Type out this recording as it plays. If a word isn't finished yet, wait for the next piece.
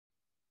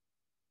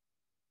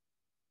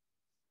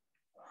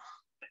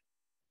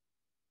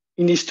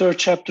In this third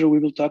chapter, we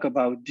will talk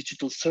about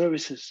digital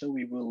services. So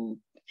we will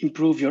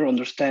improve your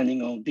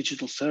understanding of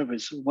digital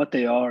service, what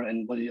they are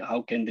and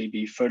how can they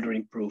be further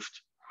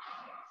improved.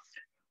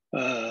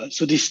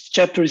 So this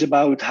chapter is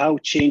about how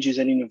changes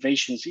and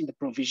innovations in the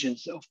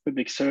provisions of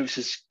public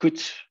services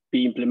could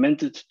be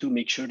implemented to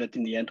make sure that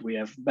in the end we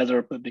have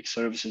better public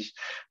services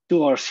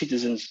to our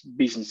citizens,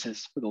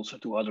 businesses, but also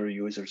to other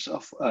users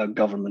of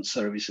government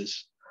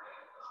services.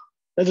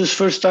 Let us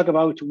first talk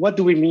about what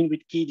do we mean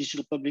with key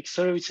digital public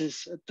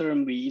services, a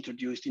term we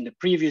introduced in the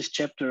previous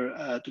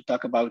chapter to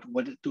talk about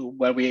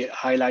where we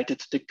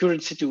highlighted the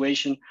current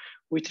situation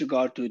with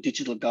regard to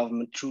digital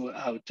government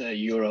throughout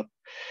Europe.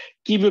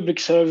 Key public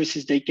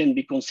services, they can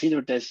be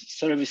considered as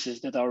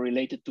services that are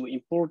related to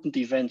important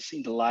events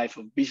in the life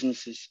of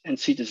businesses and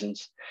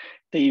citizens.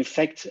 They in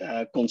fact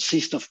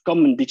consist of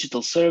common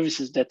digital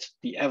services that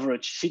the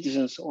average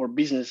citizens or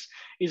business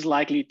is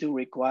likely to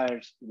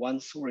require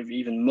once or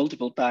even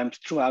multiple times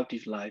throughout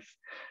his life.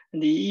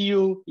 In the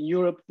EU, in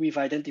Europe, we've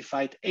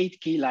identified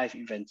 8 key life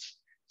events,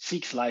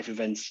 6 life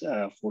events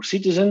for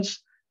citizens.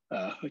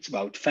 It's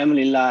about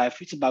family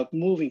life, it's about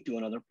moving to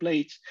another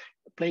place,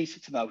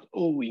 it's about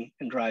owning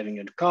and driving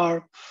a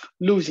car,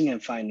 losing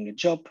and finding a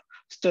job,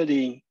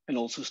 studying, and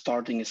also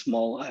starting a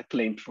small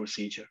claim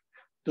procedure.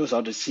 Those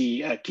are the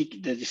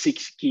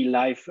 6 key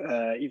life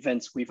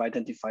events we've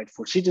identified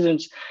for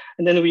citizens.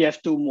 And then we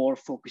have 2 more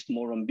focused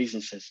more on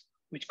businesses,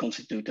 which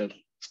constitute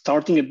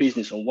starting a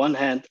business on one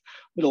hand,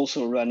 but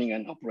also running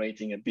and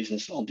operating a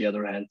business on the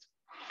other hand.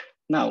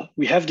 Now,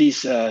 we have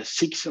these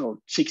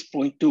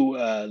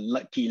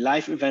 6.2 key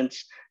life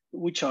events,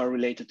 which are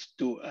related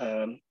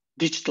to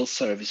digital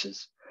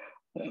services.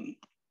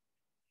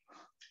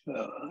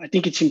 I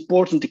think it's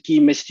important, the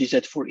key message is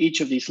that for each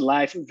of these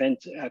live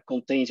events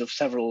contains of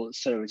several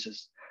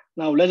services.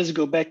 Now let us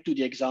go back to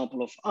the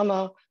example of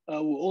Anna,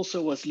 who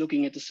also was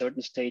looking at a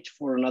certain stage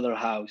for another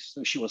house.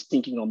 So she was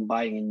thinking on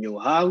buying a new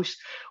house,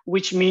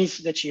 which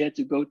means that she had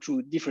to go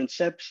through different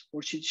steps,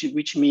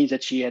 which means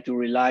that she had to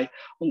rely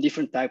on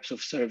different types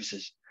of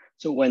services.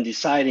 So when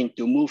deciding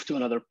to move to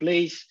another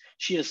place,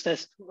 she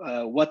assessed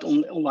what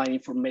online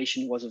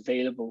information was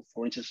available,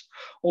 for instance,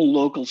 on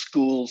local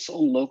schools,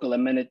 on local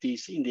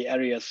amenities in the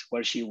areas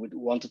where she would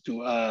wanted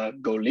to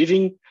go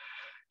living.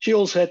 She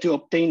also had to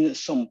obtain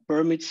some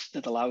permits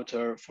that allowed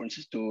her, for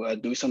instance, to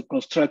do some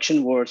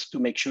construction works to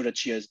make sure that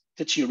she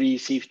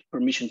received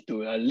permission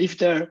to live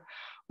there.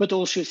 But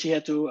also she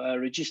had to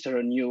register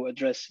a new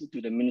address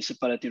to the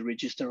municipality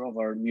register of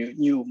our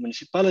new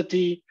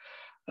municipality.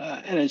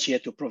 And then she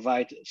had to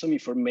provide some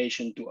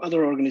information to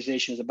other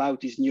organizations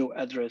about this new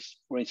address,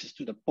 for instance,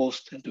 to the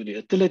post and to the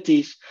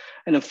utilities.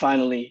 And then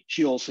finally,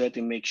 she also had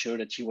to make sure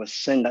that she was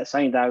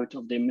signed out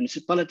of the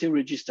municipality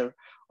register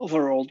of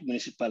her old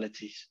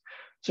municipalities.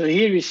 So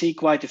here you see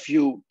quite a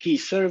few key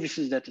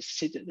services that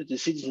the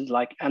citizens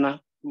like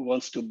Anna, who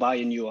wants to buy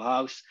a new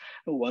house,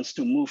 who wants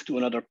to move to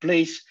another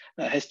place,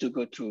 has to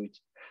go through it.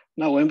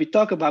 Now, when we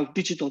talk about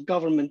digital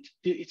government,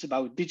 it's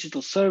about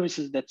digital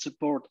services that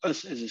support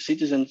us as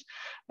citizens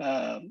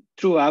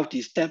throughout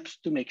these steps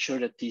to make sure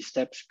that these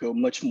steps go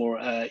much more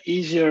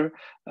easier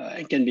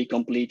and can be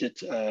completed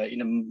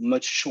in a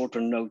much shorter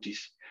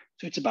notice.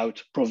 So it's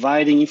about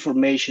providing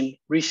information,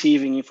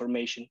 receiving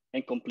information,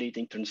 and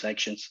completing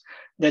transactions.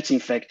 That's in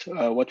fact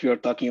what we are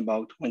talking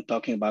about when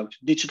talking about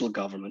digital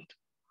government.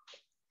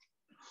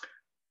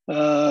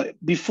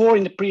 Before,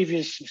 in the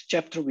previous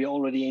chapter, we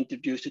already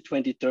introduced the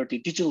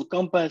 2030 Digital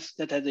Compass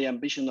that had the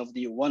ambition of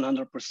the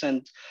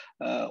 100%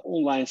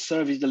 online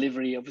service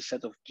delivery of a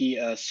set of key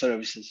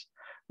services.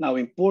 Now,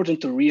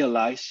 important to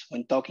realize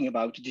when talking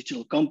about the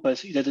Digital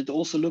Compass is that it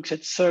also looks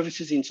at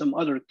services in some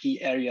other key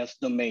areas,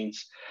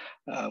 domains.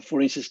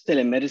 For instance,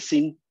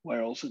 telemedicine,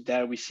 where also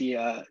there we see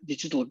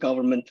digital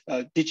government,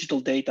 digital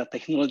data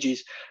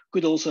technologies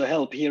could also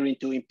help here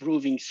into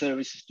improving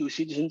services to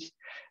citizens.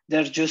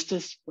 There's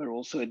justice, where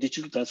also a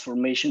digital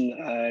transformation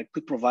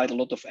could provide a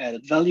lot of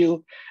added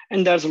value.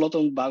 And there's a lot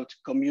about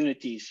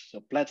communities,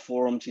 so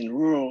platforms in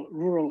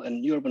rural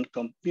and urban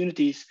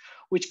communities,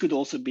 which could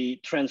also be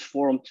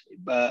transformed,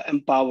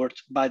 empowered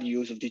by the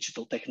use of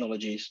digital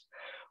technologies.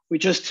 We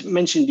just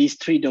mentioned these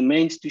 3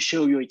 domains to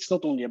show you it's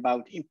not only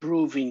about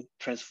improving,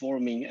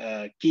 transforming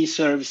key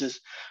services.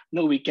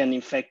 No, we can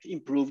in fact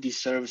improve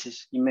these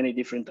services in many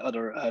different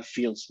other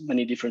fields,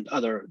 many different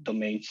other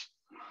domains.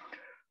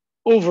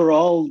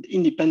 Overall,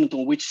 independent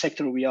on which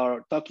sector we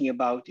are talking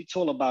about, it's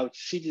all about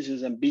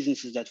citizens and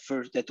businesses that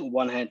on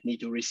one hand need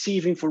to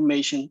receive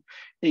information,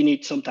 they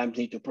sometimes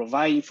need to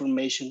provide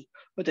information,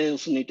 but they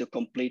also need to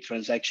complete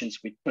transactions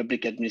with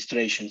public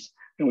administrations.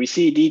 And we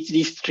see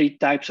these 3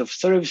 types of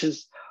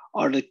services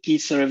are the key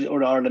service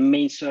or are the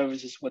main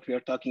services what we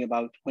are talking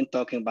about when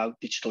talking about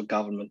digital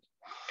government.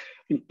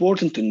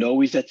 Important to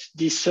know is that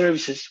these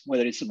services,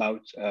 whether it's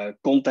about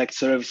contact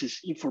services,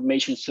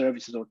 information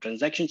services, or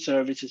transaction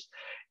services,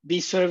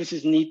 these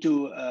services need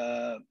to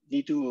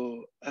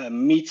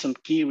meet some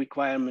key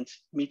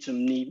requirements, meet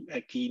some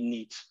key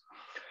needs.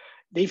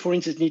 They, for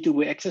instance, need to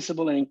be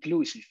accessible and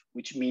inclusive,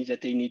 which means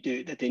that they need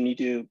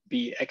to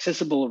be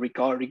accessible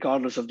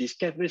regardless of this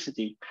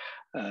capacity.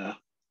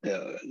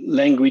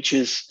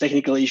 Languages,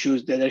 technical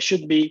issues, that there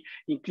should be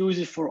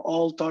inclusive for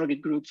all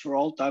target groups, for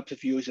all types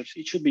of users.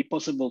 It should be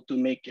possible to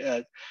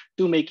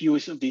make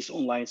use of these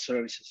online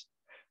services.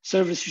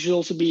 Services should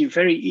also be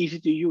very easy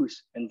to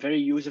use and very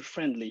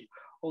user-friendly.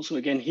 Also,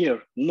 again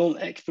here,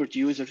 non-expert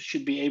users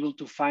should be able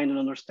to find and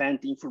understand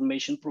the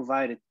information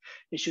provided.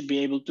 They should be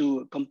able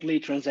to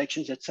complete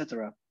transactions,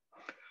 etc.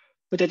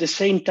 But at the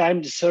same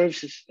time, the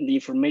services and the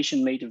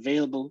information made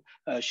available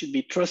should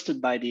be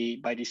trusted by the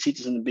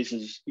citizens and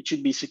businesses. It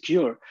should be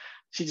secure.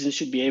 Citizens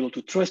should be able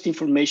to trust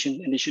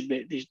information, and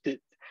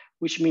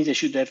which means they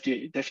should have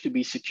to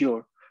be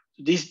secure.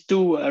 So these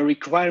two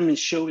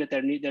requirements show that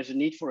there's a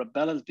need for a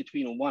balance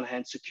between, on one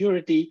hand,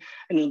 security,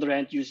 and on the other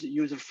hand,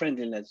 user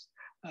friendliness,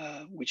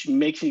 which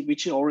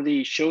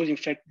already shows, in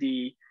fact,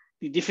 the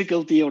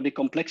difficulty or the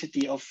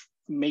complexity of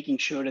making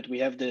sure that we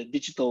have the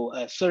digital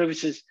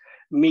services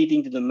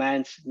meeting the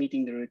demands,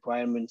 meeting the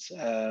requirements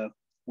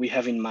we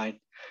have in mind.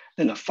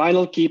 Then a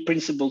final key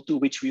principle to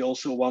which we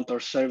also want our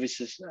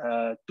services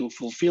to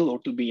fulfill or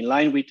to be in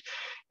line with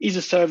is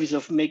a service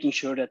of making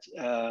sure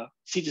that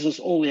citizens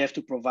only have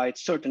to provide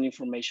certain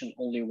information,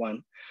 only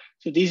one.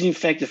 So this is in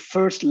fact the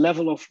first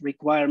level of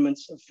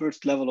requirements, the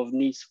first level of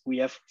needs we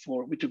have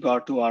with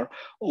regard to our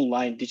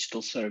online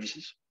digital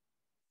services.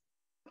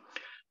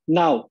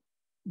 Now,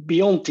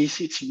 beyond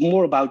this, it's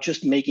more about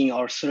just making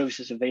our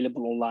services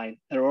available online.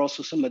 There are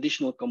also some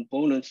additional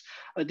components,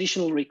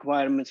 additional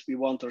requirements we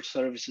want our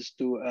services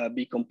to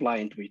be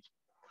compliant with.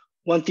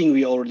 One thing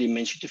we already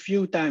mentioned a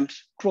few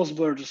times,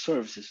 cross-border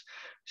services.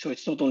 So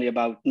it's not only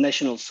about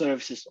national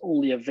services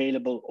only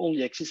available,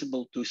 only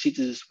accessible to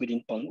citizens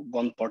within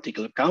one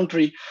particular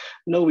country.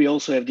 No, we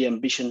also have the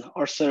ambition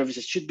our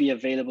services should be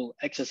available,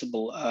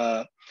 accessible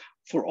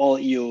for all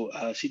EU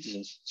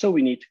citizens. So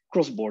we need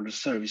cross-border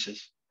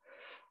services.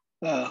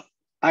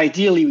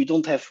 Ideally, we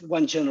don't have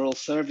one general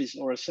service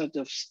or a set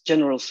of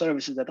general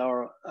services that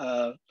are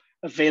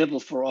available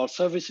for all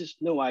services.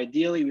 No,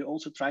 ideally, we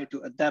also try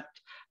to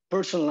adapt,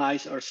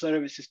 personalize our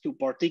services to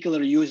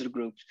particular user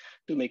groups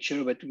to make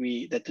sure that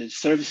the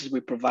services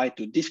we provide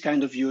to this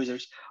kind of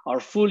users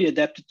are fully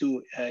adapted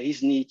to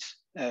his needs,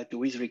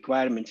 to his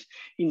requirements,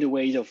 in the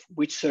way of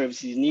which service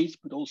he needs,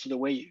 but also the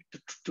way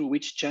through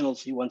which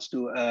channels he wants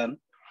to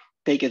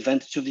take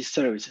advantage of these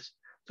services.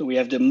 So we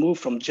have the move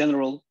from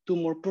general to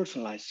more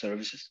personalized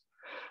services.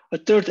 A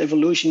third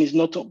evolution is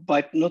not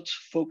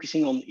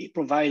focusing on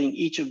providing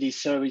each of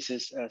these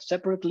services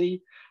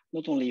separately,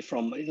 not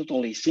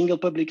only single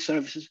public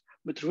services,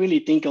 but really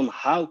think on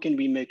how can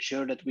we make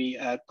sure that we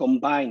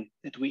combine,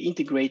 that we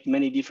integrate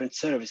many different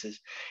services,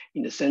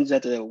 in the sense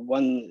that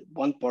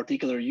one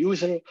particular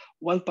user,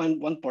 one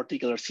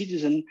particular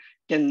citizen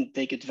can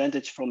take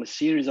advantage from a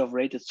series of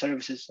rated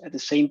services at the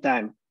same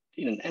time,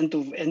 in an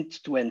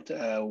end-to-end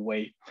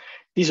way.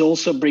 This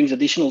also brings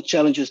additional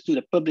challenges to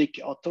the public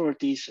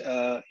authorities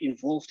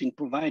involved in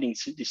providing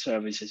these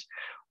services,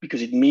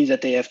 because it means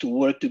that they have to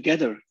work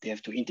together. They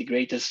have to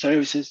integrate their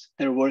services,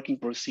 their working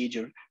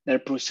procedure, their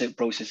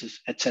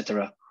processes,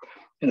 etc.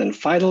 And then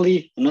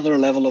finally, another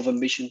level of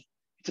ambition,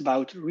 it's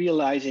about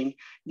realizing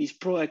these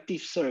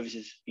proactive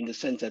services, in the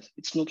sense that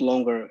it's not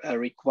longer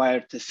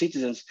required the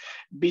citizens,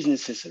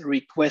 businesses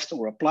request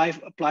or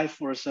apply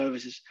for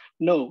services.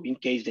 No, in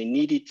case they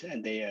need it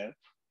and they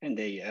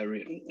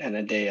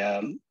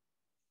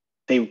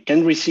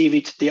can receive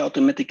it, they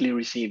automatically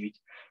receive it.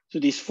 So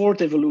this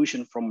fourth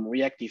evolution from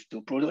reactive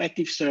to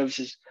proactive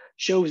services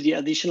shows the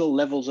additional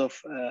levels of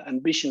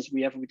ambitions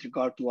we have with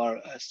regard to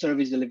our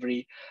service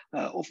delivery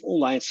of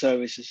online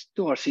services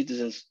to our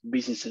citizens,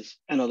 businesses,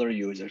 and other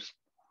users.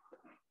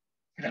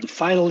 And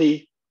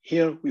finally,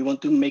 here we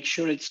want to make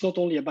sure it's not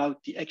only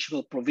about the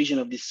actual provision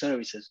of these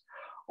services,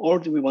 or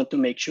do we want to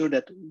make sure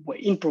that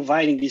in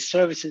providing these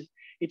services,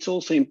 it's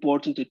also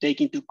important to take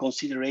into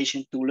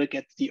consideration to look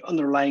at the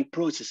underlying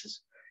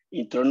processes,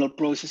 internal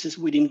processes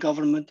within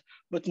government,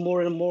 but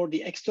more and more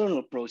the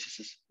external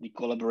processes, the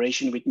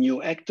collaboration with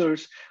new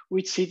actors,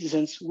 with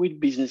citizens, with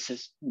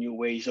businesses, new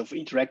ways of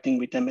interacting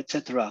with them,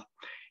 etc.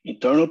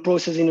 Internal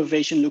process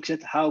innovation looks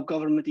at how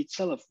government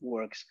itself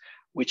works,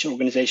 which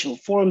organizational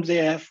forms they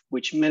have,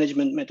 which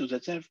management methods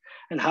they have,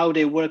 and how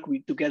they work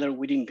together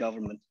within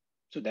government.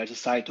 So there's a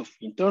side of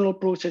internal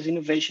process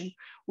innovation,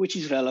 which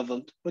is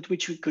relevant, but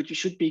which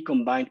should be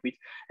combined with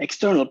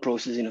external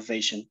process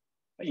innovation.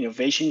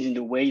 Innovations in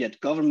the way that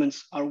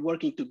governments are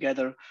working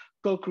together,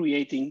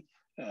 co-creating,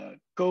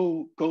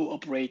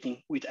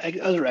 cooperating with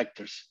other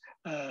actors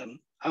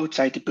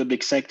outside the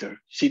public sector,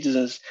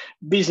 citizens,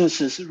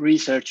 businesses,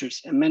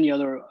 researchers, and many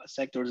other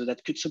sectors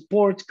that could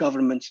support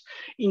governments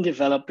in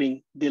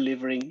developing,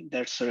 delivering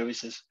their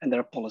services and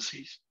their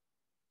policies.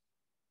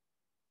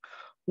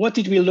 What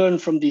did we learn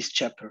from this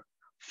chapter?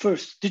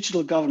 First,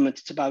 digital government,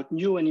 it's about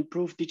new and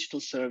improved digital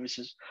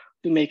services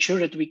to make sure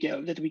that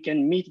we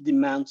can meet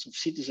demands of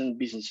citizens and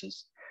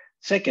businesses.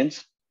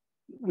 Second,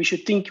 we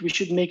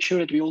should make sure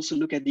that we also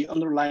look at the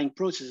underlying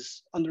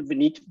processes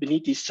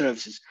beneath these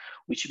services,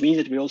 which means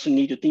that we also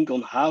need to think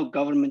on how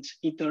governments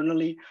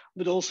internally,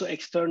 but also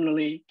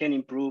externally, can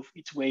improve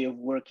its way of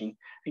working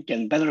and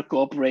can better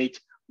cooperate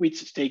with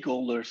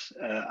stakeholders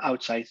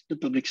outside the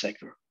public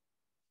sector.